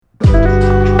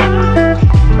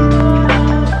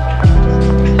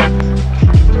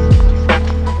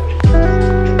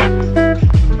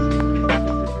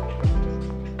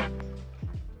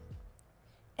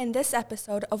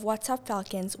episode of What's Up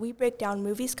Falcons, we break down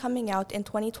movies coming out in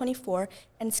 2024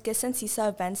 and Skis and CISA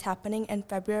events happening in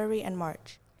February and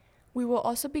March. We will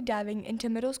also be diving into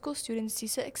middle school students'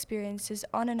 CISA experiences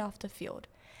on and off the field,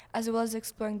 as well as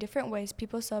exploring different ways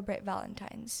people celebrate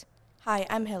Valentine's. Hi,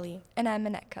 I'm Hilly. And I'm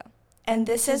Anetka. And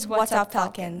this is What's Up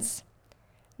Falcons.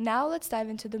 Now let's dive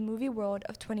into the movie world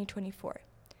of 2024.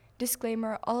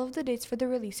 Disclaimer, all of the dates for the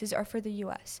releases are for the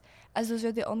US, as those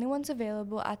are the only ones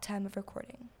available at time of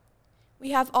recording. We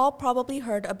have all probably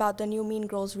heard about the new Mean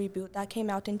Girls reboot that came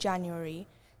out in January.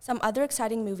 Some other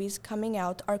exciting movies coming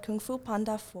out are Kung Fu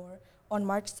Panda 4 on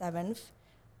March 7th,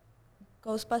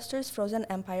 Ghostbusters Frozen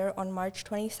Empire on March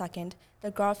 22nd,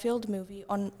 the Garfield movie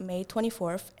on May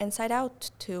 24th, Inside Out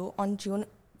 2 on June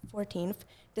 14th,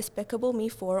 Despicable Me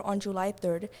 4 on July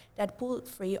 3rd, Deadpool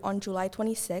 3 on July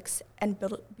 26th, and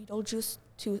Beetlejuice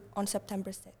 2 on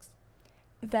September 6th.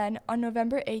 Then, on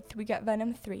November 8th, we get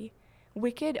Venom 3,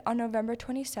 Wicked on November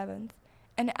 27th,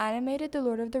 an animated The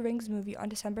Lord of the Rings movie on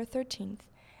December 13th,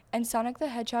 and Sonic the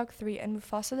Hedgehog 3 and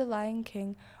Mufasa the Lion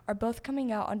King are both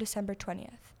coming out on December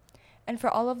 20th. And for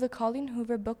all of the Colleen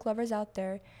Hoover book lovers out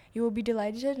there, you will be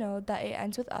delighted to know that It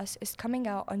Ends With Us is coming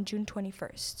out on June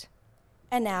 21st.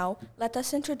 And now, let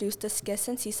us introduce the Skis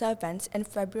and CISA events in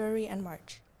February and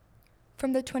March.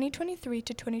 From the 2023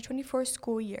 to 2024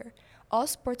 school year, all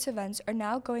sports events are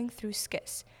now going through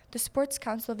SKIS, the Sports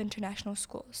Council of International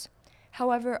Schools.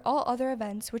 However, all other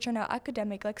events, which are now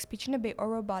academic like speech and debate or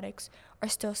robotics, are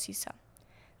still CISA.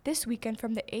 This weekend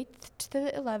from the 8th to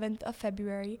the 11th of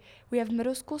February, we have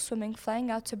middle school swimming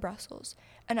flying out to Brussels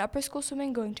and upper school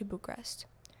swimming going to Bucharest.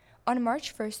 On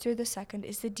March 1st through the 2nd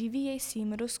is the DVAC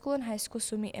middle school and high school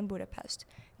swimming in Budapest.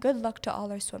 Good luck to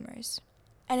all our swimmers.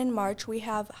 And in March, we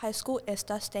have high school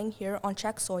ISTA staying here on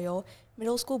Czech soil,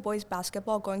 middle school boys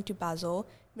basketball going to Basel,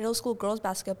 middle school girls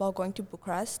basketball going to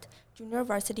Bucharest, junior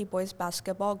varsity boys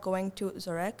basketball going to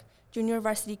Zurich, junior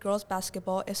varsity girls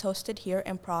basketball is hosted here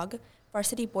in Prague,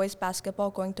 varsity boys basketball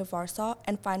going to Warsaw,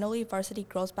 and finally varsity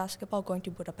girls basketball going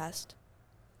to Budapest.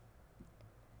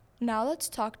 Now let's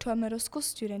talk to a middle school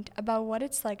student about what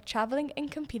it's like traveling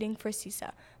and competing for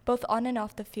CISA, both on and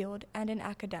off the field and in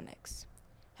academics.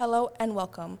 Hello and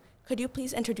welcome. Could you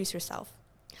please introduce yourself?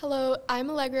 Hello, I'm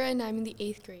Allegra and I'm in the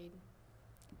 8th grade.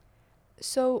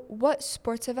 So, what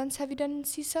sports events have you done in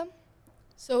CISA?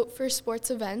 So for sports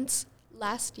events,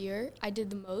 last year I did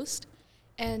the most,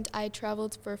 and I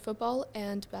traveled for football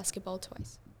and basketball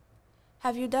twice.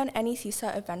 Have you done any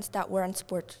CISA events that weren't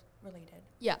sports related?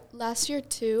 Yeah, last year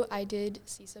too, I did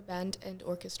CISA band and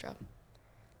orchestra.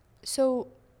 So,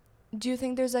 do you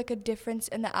think there's like a difference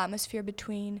in the atmosphere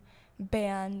between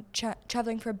band,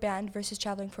 traveling for a band versus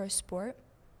traveling for a sport?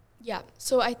 Yeah,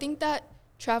 so I think that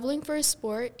traveling for a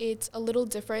sport, it's a little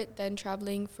different than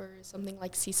traveling for something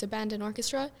like CISA band and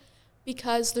orchestra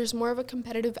because there's more of a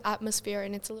competitive atmosphere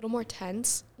and it's a little more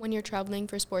tense when you're traveling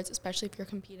for sports, especially if you're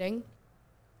competing.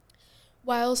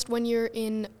 Whilst when you're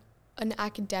in an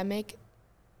academic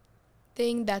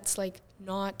thing that's like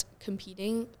not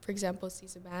competing, for example,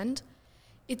 CISA band,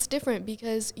 it's different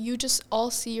because you just all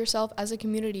see yourself as a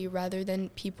community rather than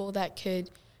people that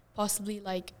could possibly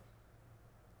like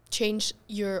change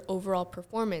your overall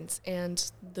performance and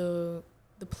the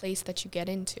place that you get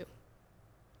into.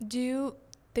 Do you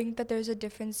think that there's a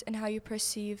difference in how you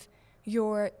perceive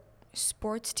your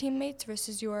sports teammates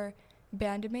versus your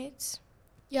bandmates?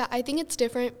 Yeah, I think it's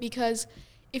different because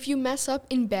if you mess up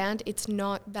in band, it's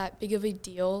not that big of a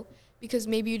deal because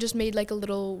maybe you just made like a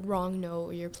little wrong note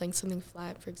or you're playing something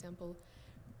flat, for example.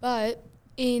 But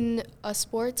in a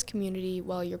sports community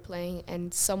while you're playing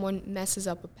and someone messes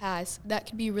up a pass, that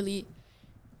could be really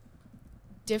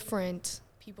different,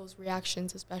 people's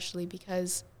reactions especially,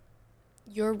 because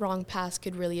your wrong pass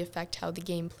could really affect how the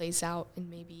game plays out and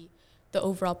maybe the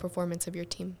overall performance of your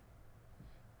team.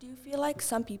 Do you feel like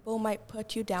some people might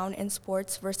put you down in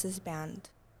sports versus band?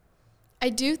 I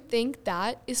do think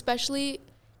that, especially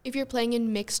if you're playing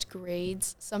in mixed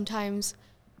grades, sometimes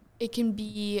it can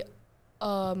be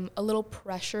a little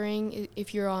pressuring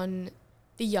if you're on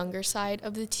the younger side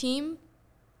of the team.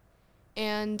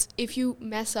 And if you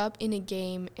mess up in a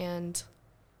game and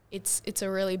it's a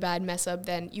really bad mess up,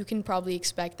 then you can probably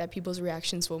expect that people's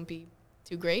reactions won't be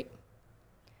too great.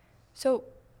 So,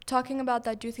 talking about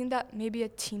that, do you think that maybe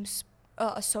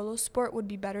a solo sport would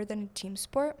be better than a team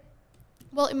sport?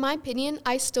 Well, in my opinion,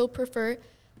 I still prefer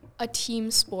a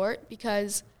team sport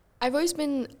because I've always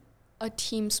been a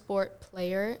team sport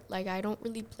player. Like, I don't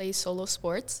really play solo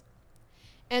sports.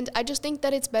 And I just think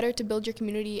that it's better to build your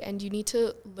community and you need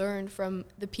to learn from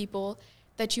the people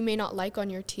that you may not like on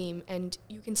your team, and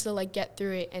you can still like get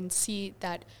through it and see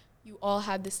that you all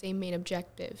had the same main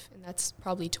objective, and that's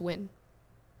probably to win.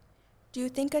 Do you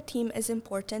think a team is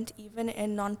important even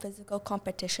in non-physical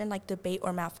competition like debate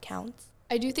or math counts?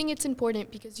 I do think it's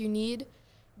important because you need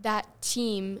that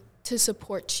team to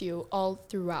support you all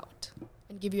throughout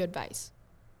and give you advice.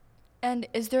 And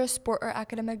is there a sport or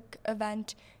academic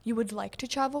event you would like to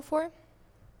travel for?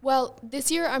 Well, this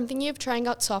year I'm thinking of trying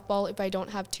out softball if I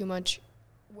don't have too much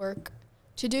work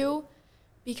to do,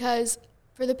 because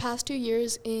for the past 2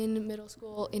 years in middle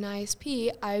school in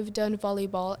ISP, I've done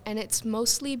volleyball, and it's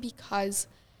mostly because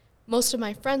most of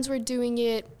my friends were doing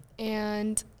it,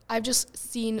 and I've just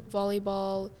seen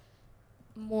volleyball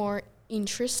more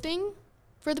interesting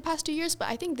for the past 2 years. But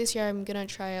I think this year I'm going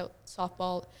to try out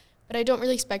softball, but I don't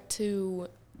really expect to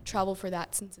travel for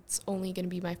that since it's only going to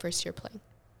be my first year playing.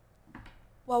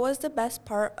 What was the best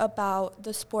part about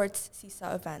the sports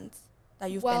CISA events that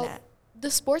you've been at?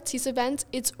 The sports CISA events,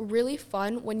 it's really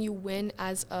fun when you win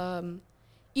as,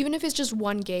 even if it's just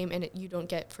one game and you don't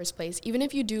get first place, even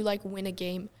if you do like win a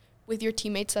game with your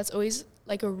teammates, that's always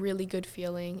like a really good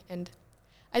feeling. And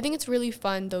I think it's really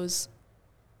fun, those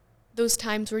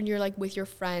times when you're like with your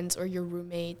friends or your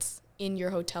roommates in your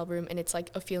hotel room, and it's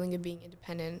like a feeling of being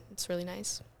independent. It's really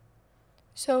nice.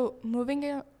 So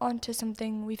moving on to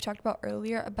something we've talked about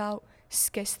earlier about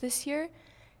SKIS this year,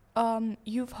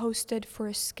 you've hosted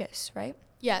for SKIS, right?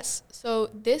 Yes. So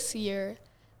this year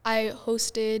I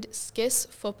hosted SKIS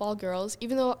Football Girls.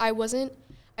 Even though I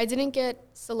didn't get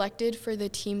selected for the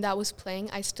team that was playing,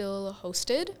 I still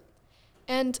hosted.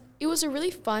 And it was a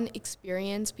really fun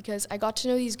experience because I got to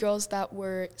know these girls that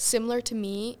were similar to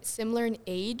me, similar in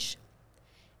age.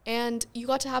 And you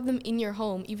got to have them in your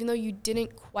home. Even though you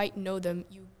didn't quite know them,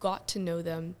 you got to know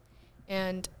them.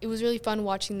 And it was really fun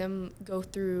watching them go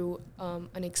through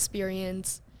an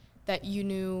experience that you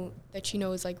know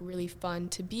is like really fun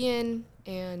to be in.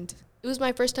 And it was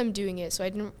my first time doing it, so I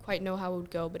didn't quite know how it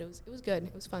would go, but it was good.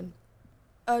 It was fun.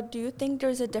 Do you think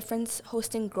there's a difference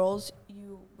hosting girls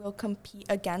you will compete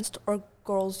against or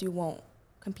girls you won't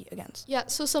compete against? Yeah,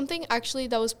 so something actually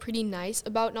that was pretty nice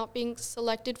about not being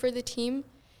selected for the team,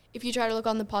 if you try to look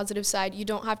on the positive side, you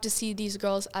don't have to see these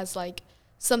girls as like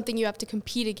something you have to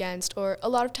compete against. Or a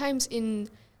lot of times in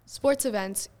sports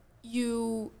events,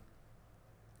 when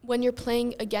you're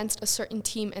playing against a certain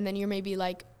team and then you're maybe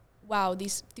like, wow,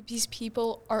 these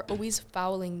people are always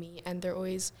fouling me and they're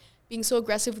always being so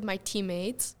aggressive with my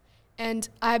teammates. And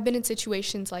I've been in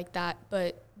situations like that,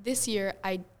 but this year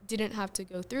I didn't have to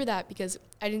go through that because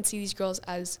I didn't see these girls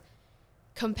as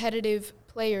competitive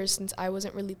players since I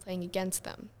wasn't really playing against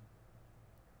them.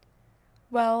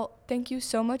 Well, thank you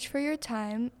so much for your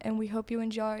time, and we hope you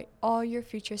enjoy all your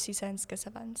future CISA and SKIS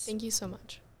events. Thank you so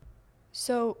much.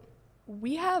 So,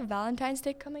 we have Valentine's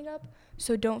Day coming up,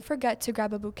 so don't forget to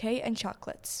grab a bouquet and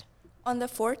chocolates. On the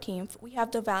 14th, we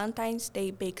have the Valentine's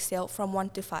Day bake sale from 1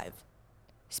 to 5.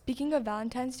 Speaking of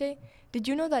Valentine's Day, did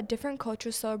you know that different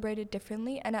cultures celebrate it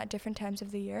differently and at different times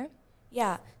of the year?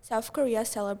 Yeah, South Korea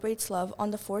celebrates love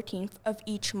on the 14th of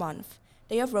each month.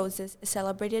 Day of Roses is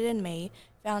celebrated in May,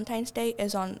 Valentine's Day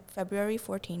is on February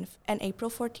 14th, and April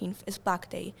 14th is Black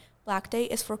Day. Black Day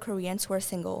is for Koreans who are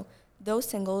single. Those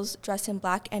singles dress in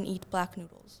black and eat black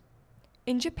noodles.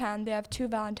 In Japan, they have 2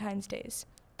 Valentine's Days.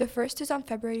 The first is on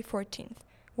February 14th,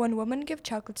 when women give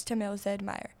chocolates to males they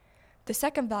admire. The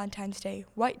second Valentine's Day,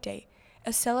 White Day,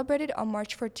 is celebrated on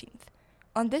March 14th.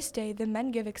 On this day, the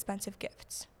men give expensive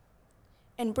gifts.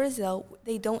 In Brazil,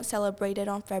 they don't celebrate it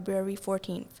on February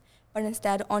 14th, but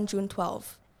instead on June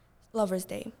 12th, Lover's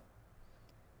Day.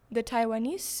 The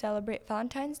Taiwanese celebrate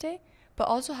Valentine's Day, but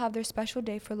also have their special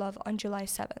day for love on July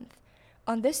 7th.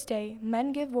 On this day,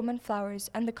 men give women flowers,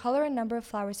 and the color and number of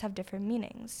flowers have different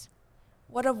meanings.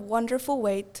 What a wonderful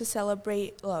way to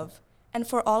celebrate love. And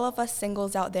for all of us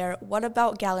singles out there, what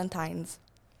about Galentine's?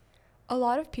 A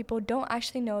lot of people don't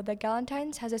actually know that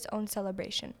Galentine's has its own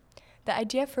celebration. The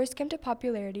idea first came to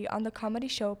popularity on the comedy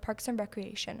show Parks and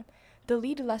Recreation. The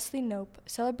lead, Leslie Knope,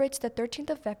 celebrates the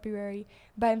 13th of February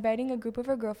by inviting a group of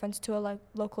her girlfriends to a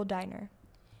local diner.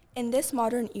 In this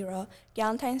modern era,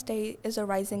 Galentine's Day is a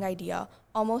rising idea,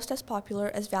 almost as popular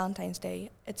as Valentine's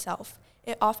Day itself.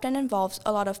 It often involves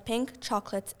a lot of pink,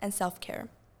 chocolates, and self-care.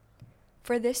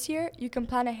 For this year, you can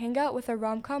plan a hangout with a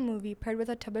rom-com movie paired with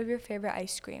a tub of your favorite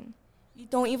ice cream. You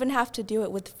don't even have to do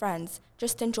it with friends.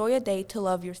 Just enjoy a day to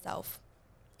love yourself.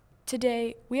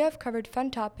 Today, we have covered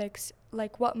fun topics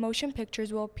like what motion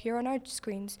pictures will appear on our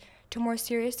screens to more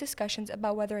serious discussions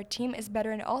about whether a team is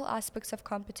better in all aspects of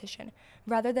competition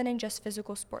rather than in just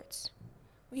physical sports.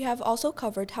 We have also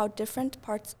covered how different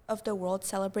parts of the world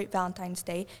celebrate Valentine's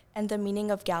Day and the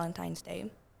meaning of Galentine's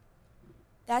Day.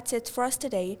 That's it for us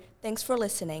today. Thanks for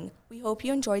listening. We hope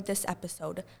you enjoyed this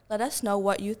episode. Let us know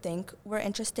what you think. We're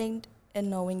interested in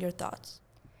knowing your thoughts.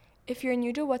 If you're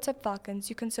new to What's Up Falcons,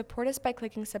 you can support us by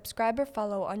clicking subscribe or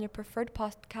follow on your preferred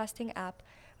podcasting app,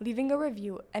 leaving a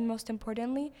review, and most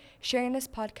importantly, sharing this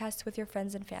podcast with your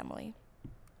friends and family.